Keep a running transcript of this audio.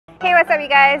Hey, what's up you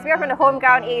guys? We're from the home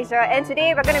ground Asia and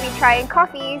today we're going to be trying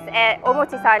coffees at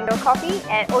Omotesando Koffee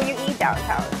at OUE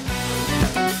downtown.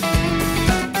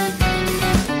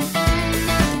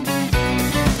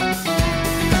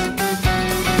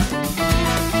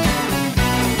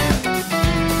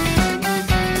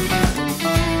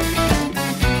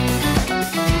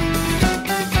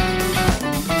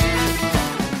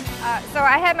 So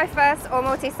I had my first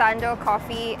Omotesando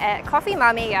Koffee at Coffee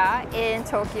Mameya in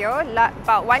Tokyo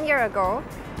about 1 year ago,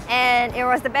 and it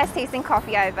was the best tasting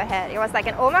coffee I ever had. It was like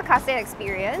an Omakase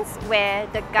experience where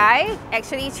the guy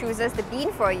actually chooses the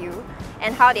bean for you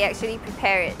and how they actually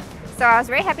prepare it. So I was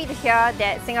very happy to hear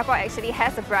that Singapore actually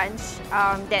has a branch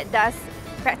that does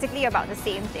practically about the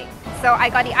same thing. So I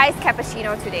got the iced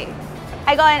cappuccino today.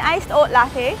 I got an iced oat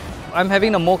latte. I'm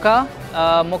having the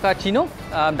mochaccino,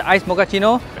 the iced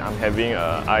mochaccino. I'm having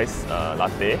an iced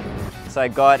latte. So I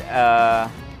got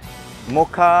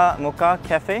mocha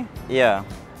cafe. Yeah.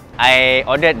 I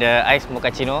ordered the iced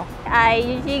mochaccino. I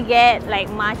usually get like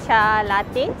matcha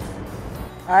lattes.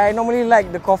 I normally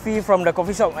like the coffee from the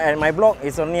coffee shop at my block.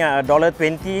 It's only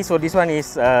 $1.20, so this one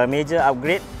is a major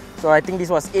upgrade. So I think this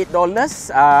was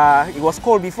 $8. It was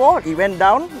cold before, it went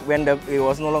down when it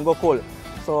was no longer cold.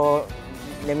 So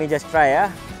let me just try.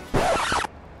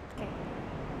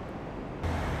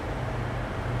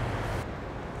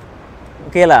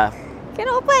 Okay lah. Can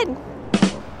open.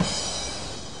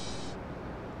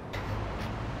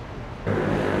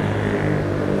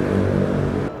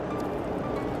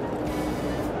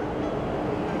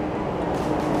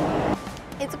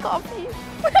 It's coffee.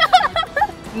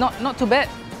 Not too bad.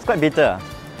 It's quite bitter,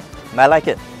 but I like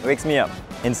it. It wakes me up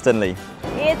instantly.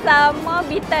 It's more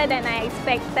bitter than I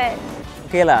expected.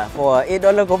 Okay lah, for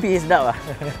 $8 coffee is sedap lah.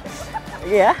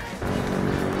 Okay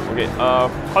Okay,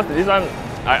 cause this one,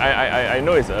 I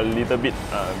know it's a little bit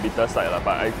bitter side,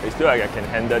 but I still I can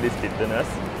handle this bitterness.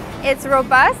 It's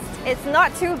robust, it's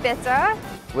not too bitter.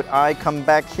 Would I come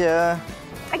back here?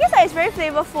 I guess it's very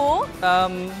flavorful.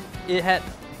 It had,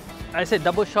 I said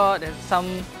double shot, and some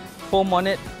foam on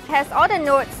it. It has all the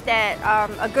notes that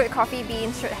a good coffee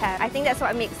bean should have. I think that's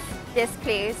what makes this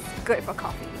place good for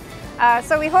coffee.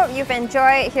 So we hope you've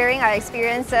enjoyed hearing our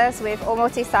experiences with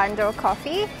Omotesando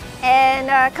Koffee, and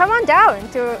come on down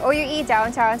to OUE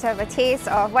downtown to have a taste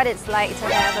of what it's like to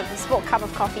have a bespoke cup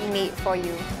of coffee made for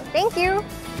you. Thank you!